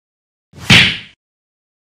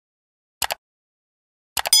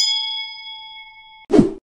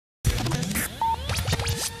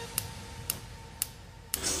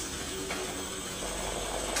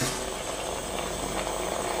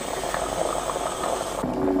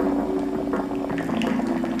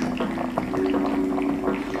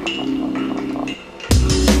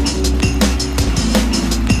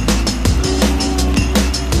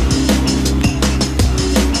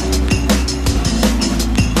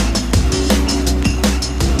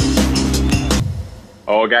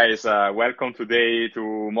So guys, welcome today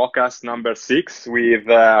to Mokast number 6 with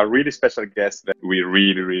a really special guest that we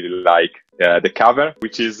really like. The cover,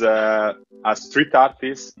 which is a street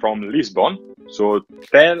artist from Lisbon. So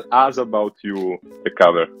tell us about you, the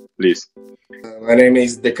cover, please. My name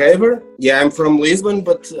is The Cover. Yeah, I'm from Lisbon,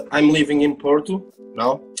 but I'm living in Porto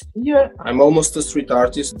now. Yeah, I'm almost a street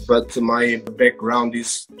artist, but my background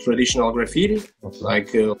is traditional graffiti,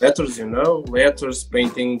 like letters, letters,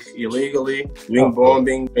 painting illegally, doing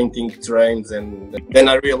bombing, painting trains, and then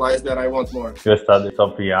I realized that I want more. You studied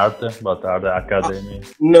something art, but art academy?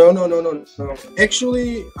 No.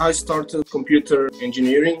 Actually, I started computer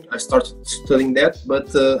engineering. I started studying that,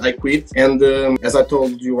 but I quit. And as I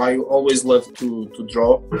told you, I always loved to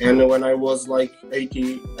draw. And when I was like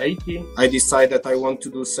 80, I decided that I want to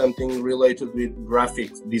do something related with graphic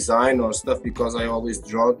design or stuff because I always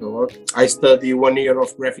draw a lot. I studied 1 year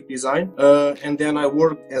of graphic design and then I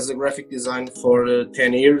worked as a graphic designer for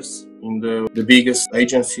 10 years in the biggest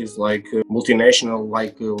agencies like multinational,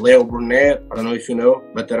 like Leo Brunett. I don't know if you know,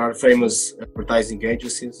 but there are famous advertising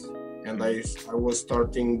agencies. And I was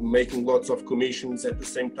starting making lots of commissions at the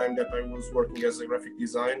same time that I was working as a graphic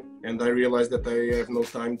design. And I realized that I have no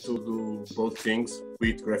time to do both things,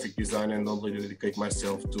 quit graphic design and only dedicate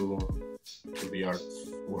myself to the art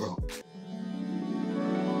world.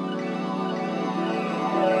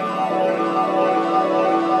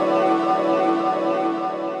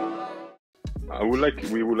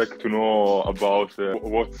 We would like to know about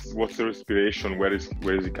what's your inspiration, where is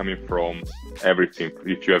it coming from, everything.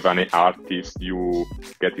 If you have any artist you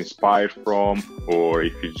get inspired from, or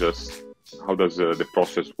if it's just, how does the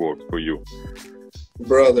process work for you?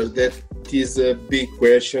 Brother, that is a big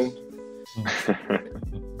question.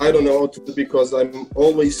 I don't know how to do because I'm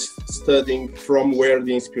always studying from where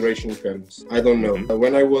the inspiration comes. I don't know.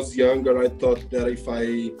 When I was younger, I thought that if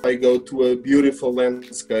I go to a beautiful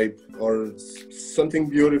landscape or something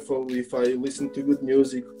beautiful, if I listen to good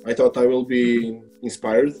music, I thought I will be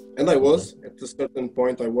inspired. And I was. At a certain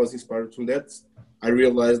point, I was inspired from that. I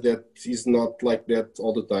realized that it's not like that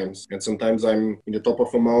all the times. And sometimes I'm in the top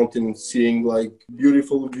of a mountain seeing like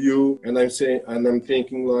beautiful view and I'm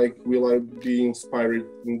thinking like, will I be inspired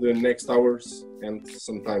in the next hours? And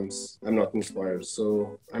sometimes I'm not inspired.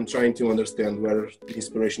 So I'm trying to understand where the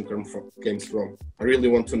inspiration came from. I really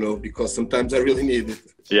want to know because sometimes I really need it.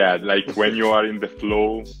 Yeah, like when you are in the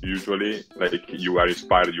flow, usually, like you are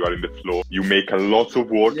inspired, you are in the flow. You make a lot of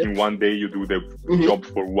work in one day, you do the job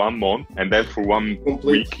for 1 month, and then for 1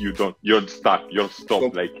 week you're stuck, you're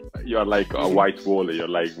stopped. Like you're like a white wall, you're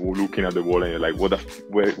like looking at the wall and you're like,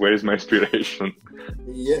 where is my inspiration?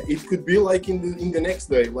 Yeah, it could be like in the next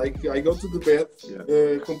day. Like I go to the bed,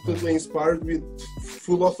 completely inspired with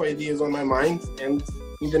full of ideas on my mind, and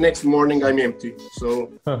in the next morning I'm empty.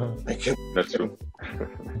 So I can. That's true.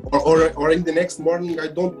 Or in the next morning I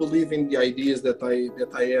don't believe in the ideas that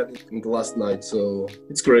I had in the last night. So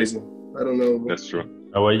it's crazy. I don't know. That's true.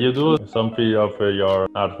 When you do something of your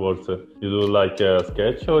artwork, you do like a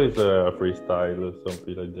sketch or is a freestyle or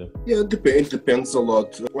something like that? Yeah, it depends a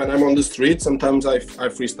lot. When I'm on the street, sometimes I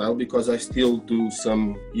freestyle because I still do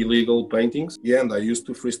some illegal paintings. Yeah, and I used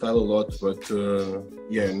to freestyle a lot, but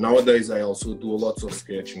nowadays I also do lots of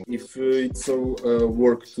sketching. If it's a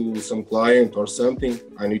work to some client or something,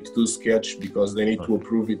 I need to do sketch because they need to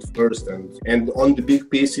approve it first. And on the big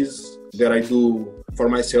pieces that I do for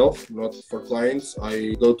myself, not for clients,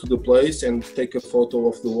 I go to the place and take a photo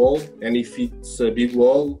of the wall. And if it's a big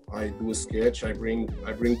wall, I do a sketch. I bring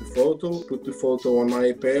the photo, put the photo on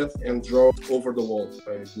my iPad and draw over the wall.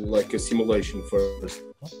 I do like a simulation first.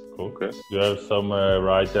 Okay. Do you have some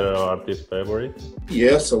writer or artist favorite?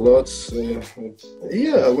 Yes, a lot.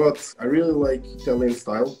 A lot. I really like Italian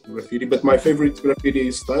style graffiti, but my favorite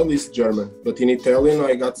graffiti style is German. But in Italian,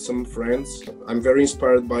 I got some friends. I'm very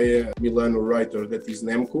inspired by a Milano writer that is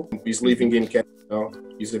Nemco. He's living in Canada now.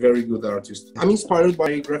 He's a very good artist. I'm inspired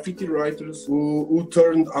by graffiti writers who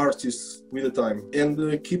turned artists with the time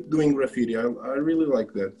and keep doing graffiti. I really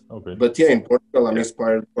like that. Okay. But yeah, in Portugal, I'm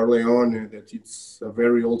inspired by Leon. That it's a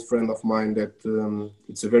very old friend of mine. That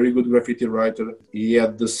it's a very good graffiti writer. He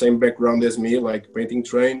had the same background as me, like painting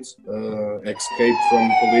trains, escape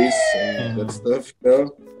from police and that stuff.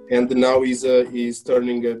 And now he's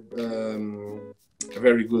turning a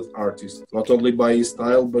very good artist, not only by his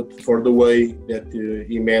style, but for the way that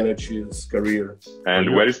he managed his career.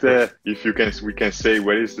 And where is we can say,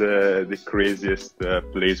 where is the craziest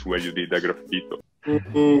place where you did a graffito?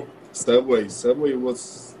 Subway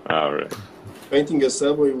was... All right. Painting a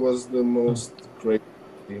subway was the most crazy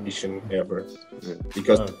mission ever.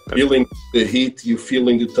 Because feeling the heat, you feel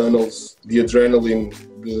in the tunnels, the adrenaline,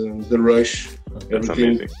 the rush,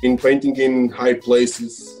 Everything in painting in high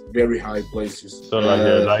places, very high places. So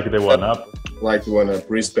like the one up? Like the one up,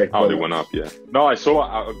 respect. Oh, the one up, yeah. No, I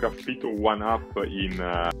saw a graffiti one up in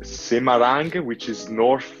Semarang, which is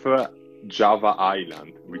North Java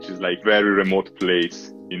Island, which is like very remote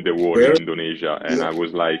place in the world in Indonesia. And I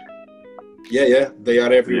was like... Yeah, they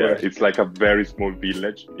are everywhere. Yeah, it's like a very small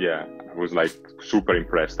village. Yeah, I was like super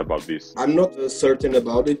impressed about this. I'm not certain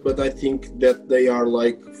about it, but I think that they are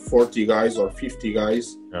like 40 guys or 50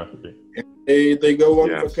 guys. Yeah, okay. And they go on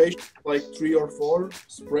vacation, like 3 or 4,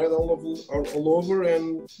 spread all over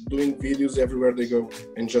and doing videos everywhere they go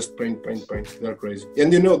and just paint. They're crazy.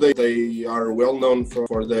 And you know, they are well known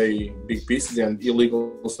for their big pieces and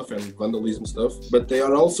illegal stuff and vandalism stuff, but they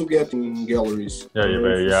are also getting galleries. Yeah,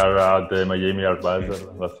 they are at the Miami Art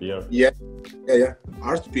Basel last year. Yeah.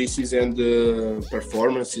 Art pieces and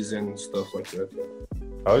performances and stuff like that. Yeah.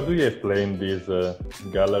 How do you explain this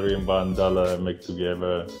gallery and vandal make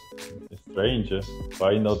together? It's strange.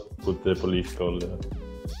 Why not put the police call?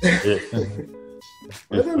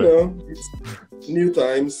 I don't know. It's new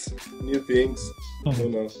times, new things. I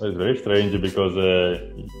don't know. It's very strange because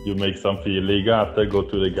you make something illegal, after go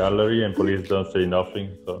to the gallery and police don't say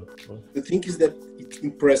nothing. So the thing is that it's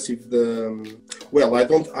impressive.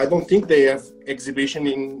 I don't think they have exhibition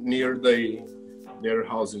near their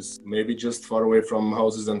houses. Maybe just far away from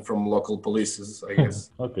houses and from local polices, I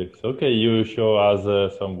guess. Okay. You show us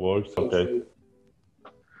some works. Okay.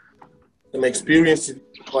 Some experience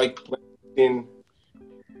like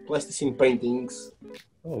plasticine paintings.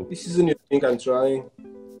 Oh. This is a new thing I'm trying.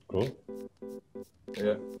 Cool.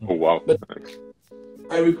 Yeah. Oh wow. But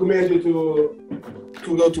I recommend you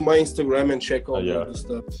to go to my Instagram and check all the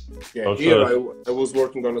stuff. Yeah, also, here I was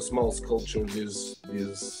working on a small sculpture this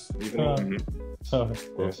evening.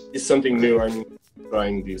 It's something new. I'm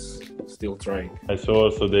trying this, still trying. I saw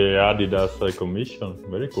also the Adidas commission.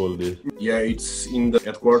 Very cool this. Yeah, it's in the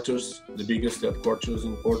headquarters, the biggest headquarters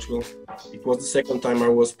in Portugal. It was the second time I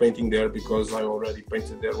was painting there because I already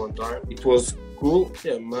painted there one time. It was cool.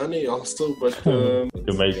 Yeah, money also, but...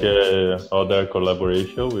 to make other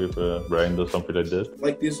collaboration with a brand or something like that?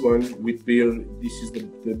 Like this one with beer. This is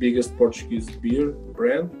the biggest Portuguese beer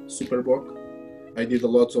brand, Super Bock. I did a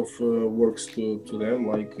lot of works to them,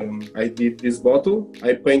 like I did this bottle,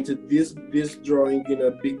 I painted this drawing in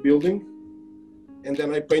a big building, and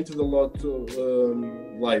then I painted a lot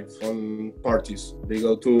live on parties. They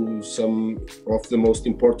go to some of the most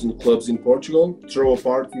important clubs in Portugal, throw a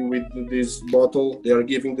party with this bottle, they are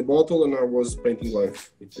giving the bottle and I was painting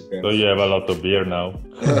live. It depends. So you have a lot of beer now?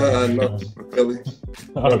 Not really.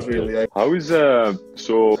 Not really. How is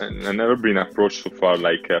so I've never been approached so far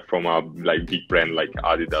from a big brand like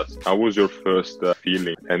Adidas. How was your first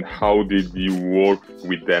feeling and how did you work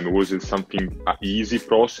with them? Was it something an easy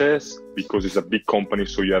process? Because it's a big company,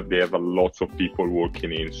 so they have a lot of people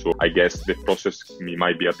working in. So I guess the process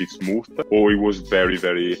might be a bit smooth, or it was very,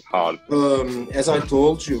 very hard. As I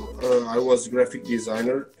told you, I was a graphic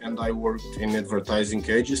designer and I worked in advertising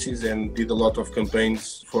agencies and did a lot of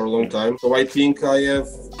campaigns for a long time. So I think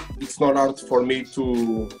it's not hard for me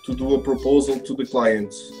to do a proposal to the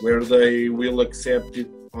clients where they will accept it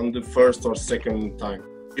on the first or second time.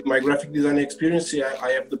 With my graphic design experience,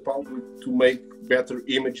 I have the power to make better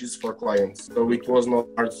images for clients. So it was not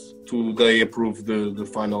hard they approve the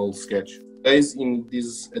final sketch. Guys, in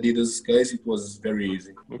this Adidas case, it was very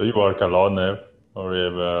easy. So you work alone or you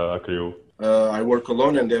have a crew? I work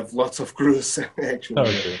alone and have lots of crews, actually.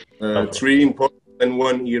 Okay. 3 in Porto and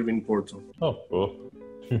 1 here in Porto. Oh, cool.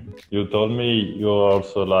 You told me you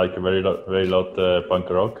also like very lot punk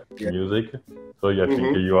rock music. So I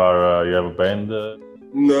think you have a band?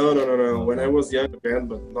 No. When I was young, a band,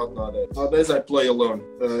 but not nowadays. Nowadays I play alone.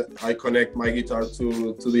 I connect my guitar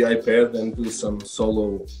to the iPad and do some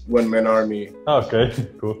solo one-man army. Okay,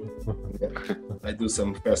 cool. I do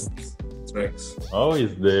some fast tracks. How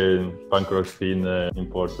is the punk rock scene in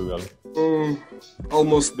Portugal?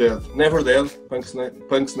 Almost dead. Never dead.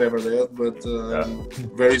 Punk's never dead, but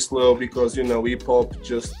very slow because, hip hop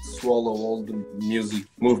just swallow all the music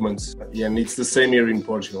movements. Yeah, and it's the same here in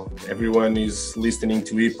Portugal. Everyone is listening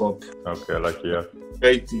to hip hop. Okay, like here.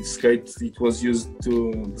 The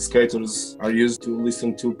skaters are used to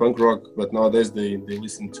listen to punk rock, but nowadays they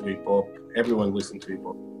listen to hip hop. Everyone listens to hip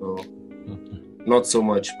hop. So not so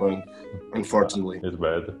much punk, unfortunately. It's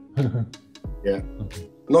bad. Yeah.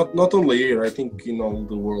 Not only here, I think in all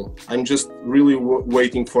the world. I'm just really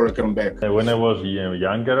waiting for a comeback. When I was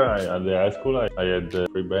younger, at the high school, I had 3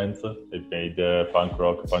 bands. I made punk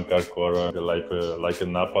rock, punk hardcore, like a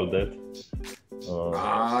Napalm Death.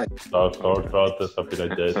 Startrot, something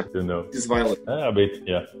like that, It's violent. A bit,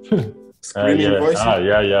 yeah. screaming voices.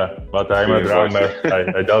 Yeah. But I'm a drummer.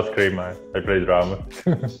 I don't scream. I play drummer.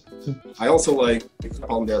 I also like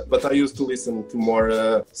on that, but I used to listen to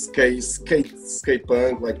more skate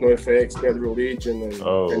punk, like NoFX, Bad Religion, and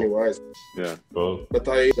Pennywise. Yeah, cool. But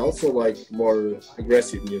I also like more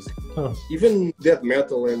aggressive music. Even death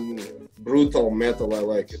metal and brutal metal, I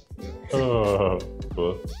like it. Oh,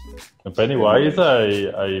 cool. Pennywise,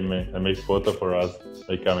 I make photo for us.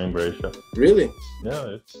 I come in Brescia. Really?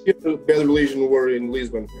 Yeah. Bad Religion were in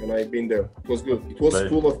Lisbon, and I've been there. It was good. It was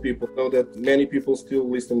full of people. I know that many people still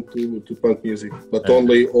listen to punk music, but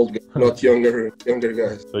only old guys, not younger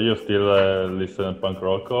guys. So you still listen to punk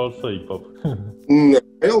rock also, hip hop? No,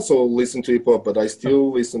 I also listen to hip hop, but I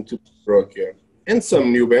still listen to rock, yeah. And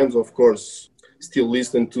some new bands, of course. Still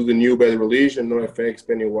listen to the new Bad Religion, NoFX,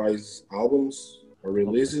 Pennywise albums or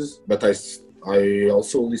releases, but I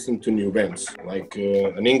also listen to new bands, like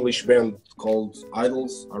an English band called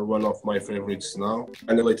Idols are one of my favorites now.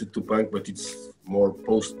 I'm related to punk, but it's more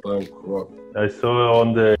post-punk rock. I saw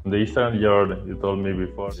on the Instagram you told me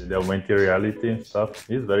before, the augmented reality stuff.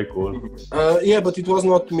 It's very cool. Yeah, but it was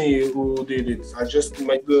not me who did it. I just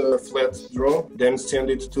made the flat draw, then send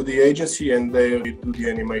it to the agency and they do the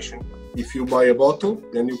animation. If you buy a bottle,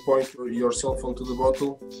 then you point yourself onto the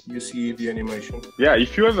bottle, you see the animation. Yeah,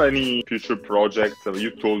 if you have any future projects,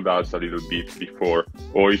 you told us a little bit before,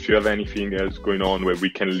 or if you have anything else going on where we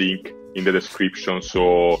can link in the description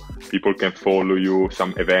so people can follow you,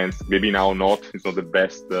 some events. Maybe now it's not the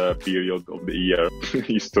best period of the year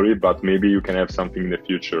history, but maybe you can have something in the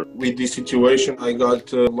future. With this situation, I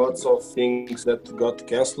got lots of things that got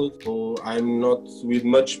cancelled, so I'm not with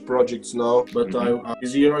much projects now, but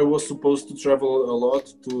this year I was supposed to travel a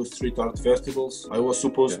lot to street art festivals. I was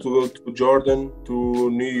supposed to go to Jordan,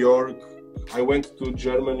 to New York. I went to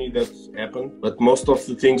Germany, that happened, but most of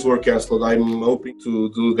the things were cancelled. I'm hoping to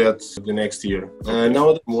do that the next year.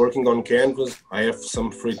 Now that I'm working on canvas, I have some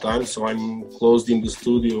free time, so I'm closed in the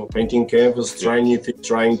studio, painting canvas, trying new things,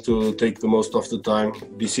 trying to take the most of the time.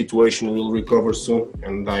 This situation will recover soon,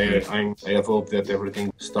 and I have hope that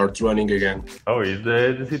everything starts running again. How is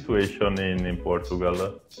the situation in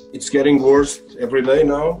Portugal? It's getting worse every day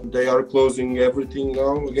now. They are closing everything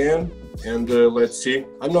now again. And let's see.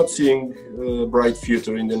 I'm not seeing a bright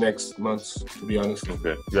future in the next months, to be honest.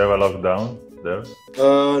 Okay. You have a lockdown there?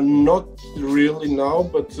 Not really now,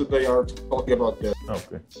 but they are talking about that.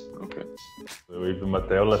 Okay. With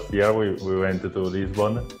Matteo last year, we went to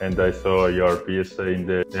Lisbon, and I saw your piece in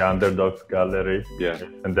the Underdogs Gallery. Yeah.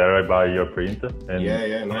 And there I buy your print. And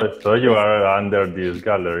nice. So you are under this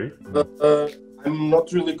gallery? I'm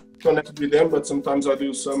not really connected with them, but sometimes I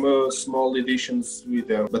do some small editions with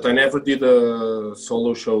them. But I never did a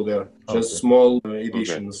solo show there, just small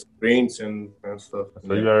editions, prints and stuff.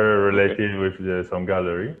 So you are related with some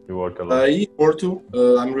gallery? You work a lot? In Porto,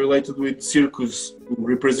 I'm related with Circus,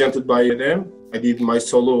 represented by them. I did my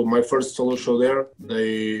first solo show there.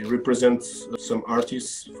 They represent some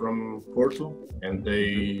artists from Porto, and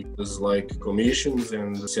they just like commissions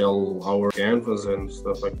and sell our canvas and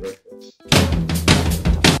stuff like that.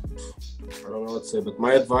 I don't know what to say, but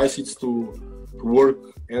my advice is to work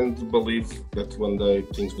and believe that one day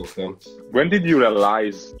things will come. When did you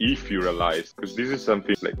realize, if you realized, because this is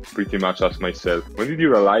something like pretty much ask myself, when did you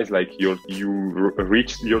realize like you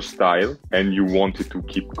reached your style and you wanted to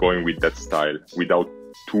keep going with that style without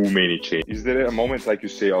too many changes? Is there a moment like you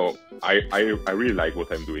say, oh, I really like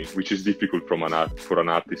what I'm doing, which is difficult for an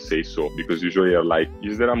artist say so, because usually you're like,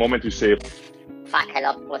 is there a moment you say, fuck, I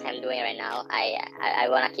love what I'm doing right now. I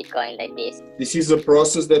want to keep going like this. This is a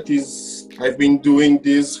process I've been doing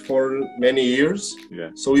this for many years. Yeah.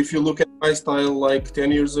 So if you look at my style like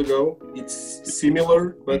 10 years ago, it's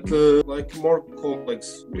similar, but like more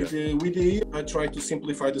complex. With the year, I try to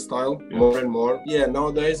simplify the style more and more. Yeah,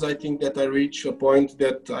 nowadays I think that I reach a point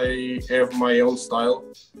that I have my own style.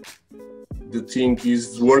 The thing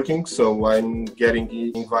is working, so I'm getting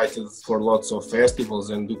invited for lots of festivals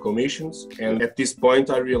and do commissions. And at this point,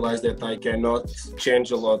 I realized that I cannot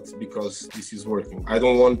change a lot because this is working. I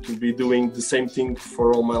don't want to be doing the same thing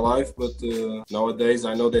for all my life, but nowadays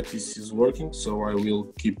I know that this is working, so I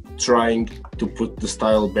will keep trying to put the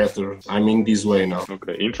style better. I'm in this way now.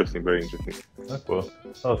 Okay, interesting, very interesting. Cool.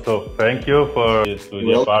 So thank you for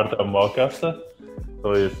being a part of Mokast.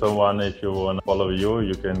 So if you want to follow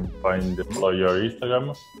you can follow your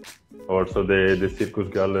Instagram. Also the Circus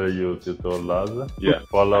Gallery you told us. Yeah.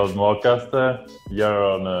 Follow Mokast here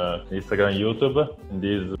on Instagram, YouTube. And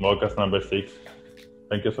this is Mokast number 6.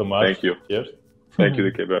 Thank you so much. Thank you. Cheers. Thank you,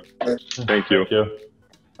 Dikeba. Thank you. Thank you.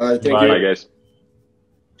 Thank you. Bye, guys.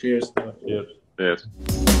 Cheers. Cheers.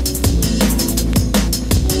 Yes.